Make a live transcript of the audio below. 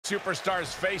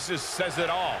superstars' faces says it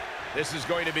all. This is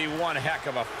going to be one heck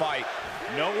of a fight.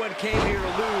 No one came here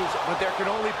to lose, but there can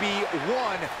only be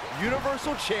one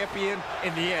Universal Champion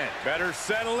in the end. Better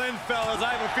settle in, fellas.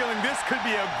 I have a feeling this could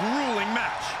be a grueling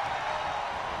match.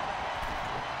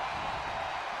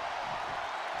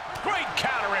 Great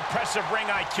counter, impressive ring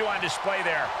IQ on display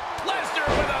there. Lesnar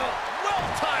with a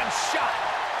well-timed shot.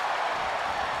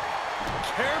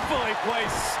 Carefully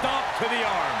placed stomp to the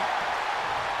arm.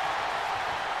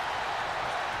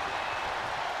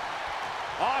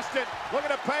 Austin looking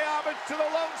to pay homage to the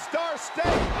Lone Star State.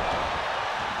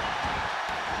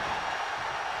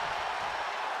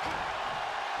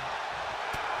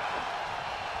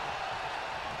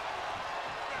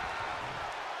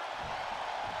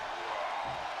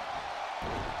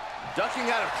 Ducking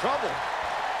out of trouble.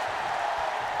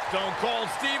 Stone Cold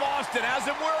Steve Austin has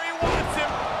him where he wants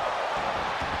him.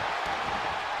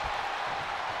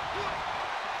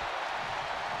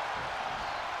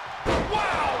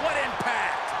 Wow, what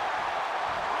impact!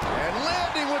 And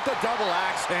landing with the double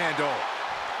axe handle.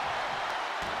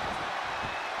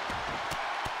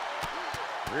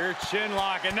 Rear chin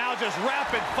lock, and now just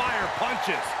rapid fire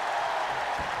punches.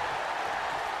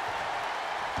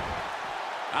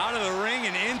 Out of the ring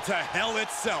and into hell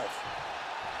itself.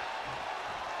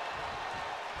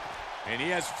 And he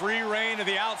has free reign to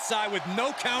the outside with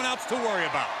no countouts to worry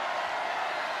about.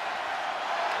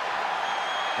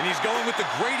 And he's going with the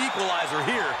great equalizer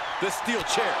here, the steel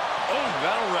chair. Oh,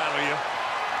 that'll rattle you.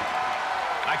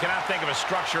 I cannot think of a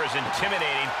structure as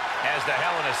intimidating as the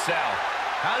Hell in a Cell.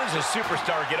 How does a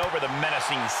superstar get over the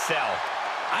menacing cell?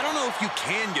 I don't know if you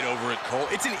can get over it, Cole.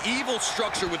 It's an evil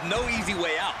structure with no easy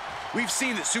way out. We've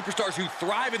seen that superstars who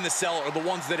thrive in the cell are the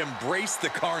ones that embrace the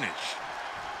carnage.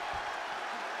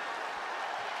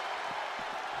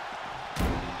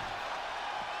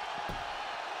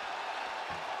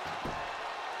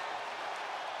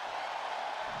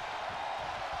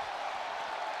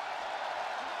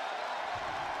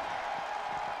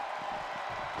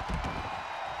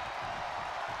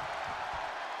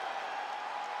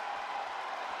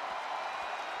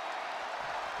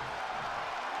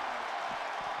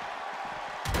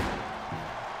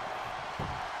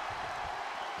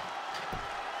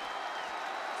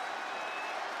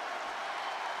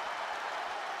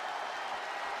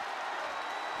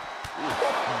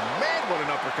 Man, what an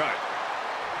uppercut.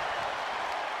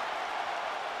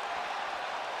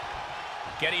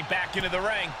 Getting back into the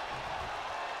ring.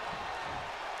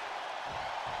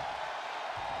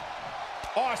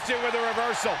 Austin with a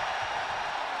reversal.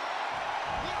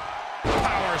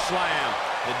 Power slam.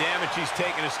 The damage he's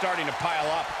taken is starting to pile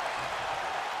up.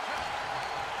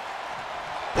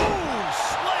 Boom!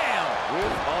 Slam!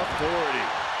 With authority.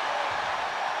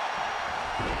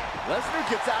 Lesnar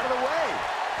gets out of the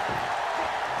way.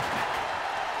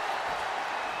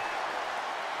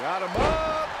 Got him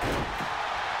up.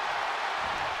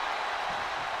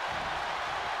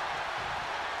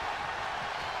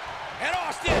 And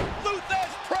Austin,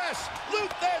 Luther's press.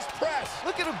 Luther's press.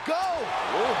 Look at him go.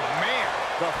 Oh, man.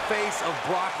 The face of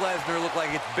Brock Lesnar looked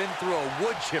like it's been through a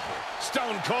wood chipper.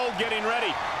 Stone Cold getting ready.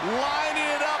 Lining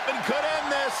it up and could end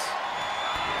this.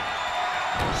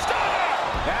 Stunner!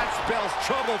 That spells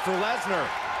trouble for Lesnar.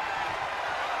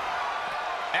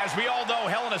 As we all know,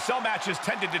 Hell in a Cell matches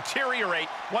tend to deteriorate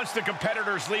once the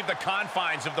competitors leave the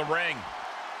confines of the ring.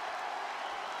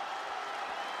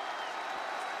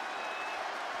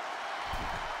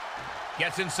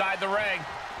 Gets inside the ring.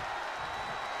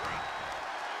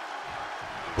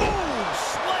 Boom!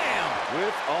 Slam!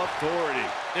 With authority.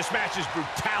 This match's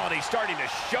brutality starting to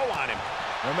show on him.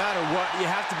 No matter what, you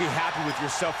have to be happy with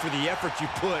yourself for the effort you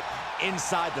put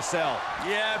inside the cell.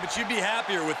 Yeah, but you'd be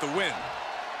happier with the win.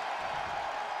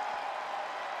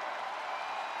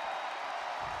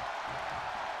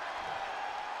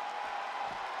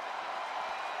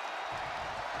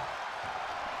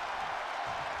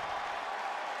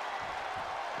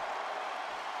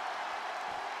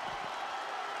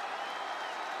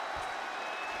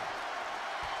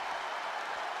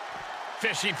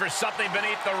 Fishing for something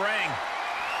beneath the ring.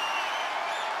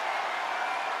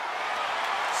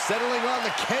 Settling on the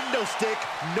kendo stick.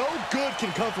 No good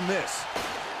can come from this.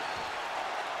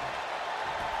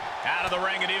 Out of the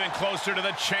ring and even closer to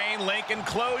the chain link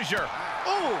enclosure.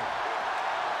 Ooh!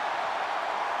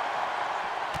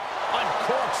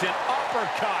 Uncorks an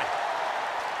uppercut.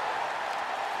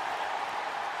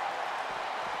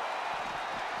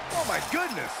 Oh, my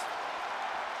goodness.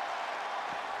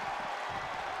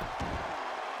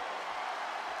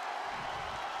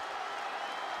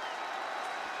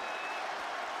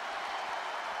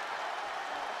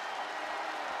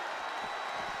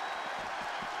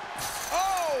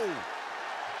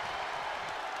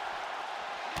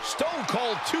 Stone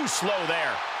Cold too slow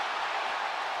there.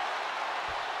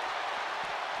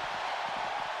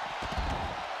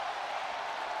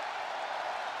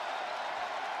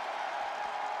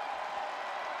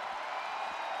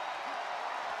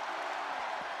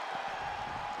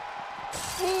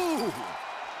 Ooh!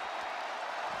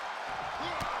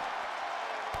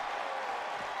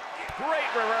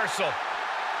 Great reversal.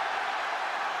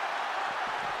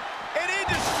 And he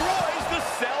destroys the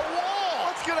cell wall.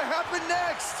 What's gonna happen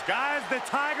next? Guys, the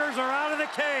Tigers are out of the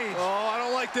cage. Oh, I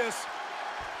don't like this.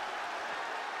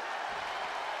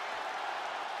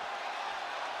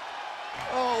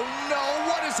 Oh no,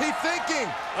 what is he thinking?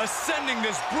 Ascending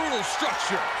this brutal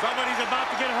structure. Somebody's about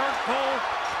to get hurt, Cole,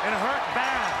 and hurt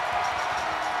bad.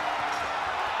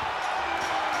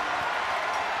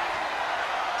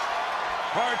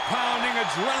 Heart pounding,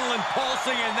 adrenaline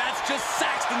pulsing, and that's just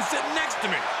Saxton sitting next to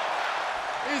me.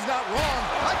 He's not wrong.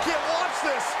 I can't watch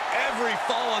this. Every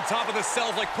fall on top of the cell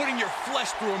is like putting your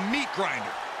flesh through a meat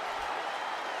grinder.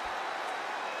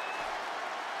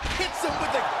 Hits him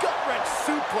with a gut-wrench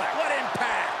suplex. What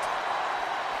impact!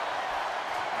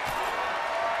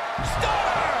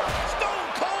 Stunner! Stone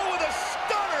Cold with a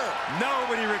stunner!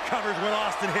 Nobody recovers when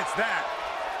Austin hits that.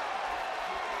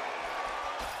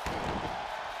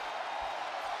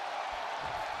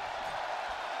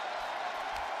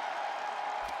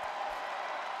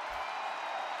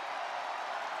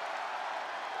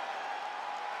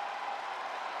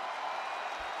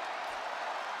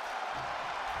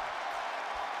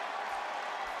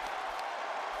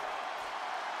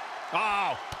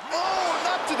 Oh. Oh,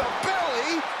 not to the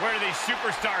belly! Where do these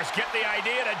superstars get the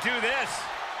idea to do this?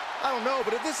 I don't know,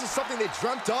 but if this is something they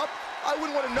dreamt up, I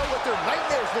wouldn't want to know what their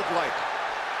nightmares look like.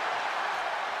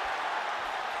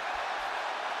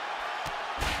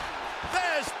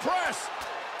 There's press!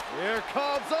 Here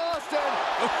comes Austin!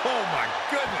 Oh my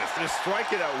goodness. Just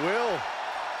strike it at will.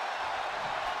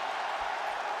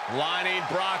 Lining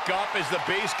Brock up. Is the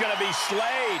beast going to be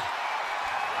slayed?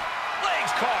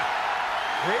 Legs caught.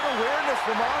 Great awareness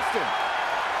from Austin.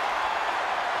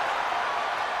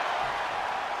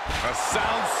 A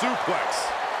sound suplex.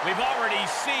 We've already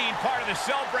seen part of the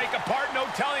cell break apart. No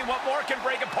telling what more can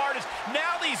break apart as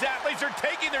now these athletes are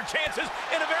taking their chances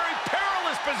in a very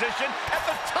perilous position at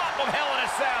the top of Hell in a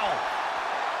Cell.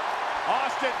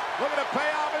 Austin looking to pay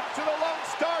homage to the Lone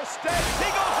Star State. He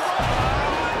goes right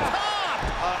on top.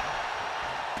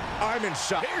 I'm in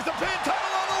shock. Here's the pin, title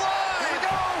on the line. Here we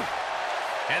go.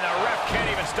 And the ref can't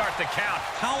even start the count.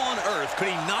 How on earth could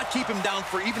he not keep him down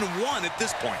for even one at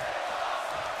this point?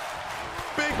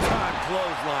 Big time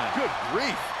clothesline. Good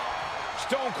grief.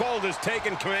 Stone Cold has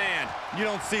taken command. You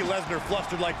don't see Lesnar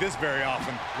flustered like this very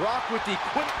often. Brock with the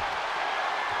quick.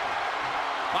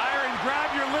 Byron,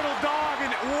 grab your little dog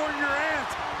and warn your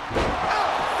aunt.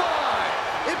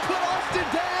 F5! It put Austin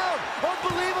down.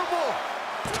 Unbelievable.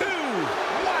 2.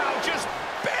 Wow, just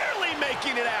barely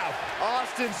making it out.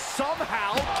 Austin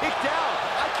somehow kicked out.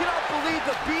 I cannot believe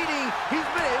the beating he's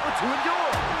been able to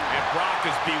endure. And Brock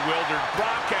is bewildered.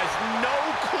 Brock has no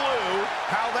clue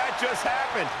how that just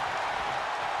happened.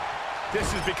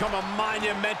 This has become a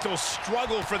monumental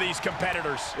struggle for these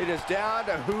competitors. It is down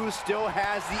to who still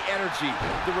has the energy,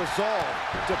 the resolve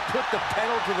to put the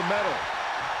pedal to the metal.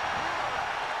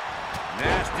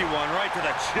 Nasty one right to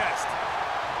the chest.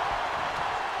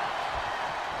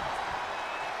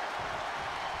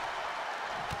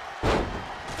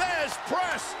 There's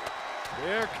press.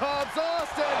 Here comes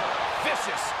Austin.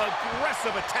 Vicious,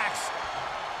 aggressive attacks.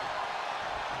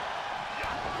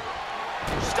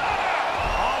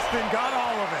 Austin got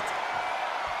all of it.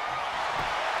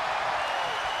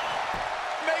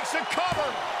 Makes a cover.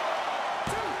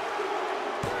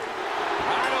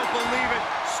 I don't believe it.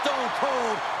 Stone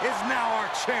Cold is now our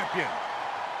champion.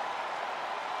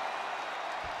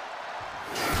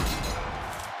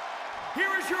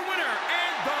 Here is your winner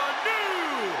and the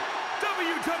new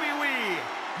WWE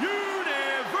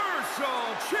Universal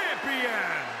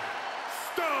Champion,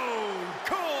 Stone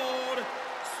Cold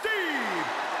Steve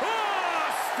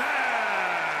Austin.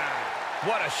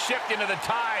 What a shift into the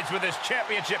tides with this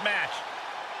championship match.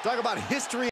 Talk about history.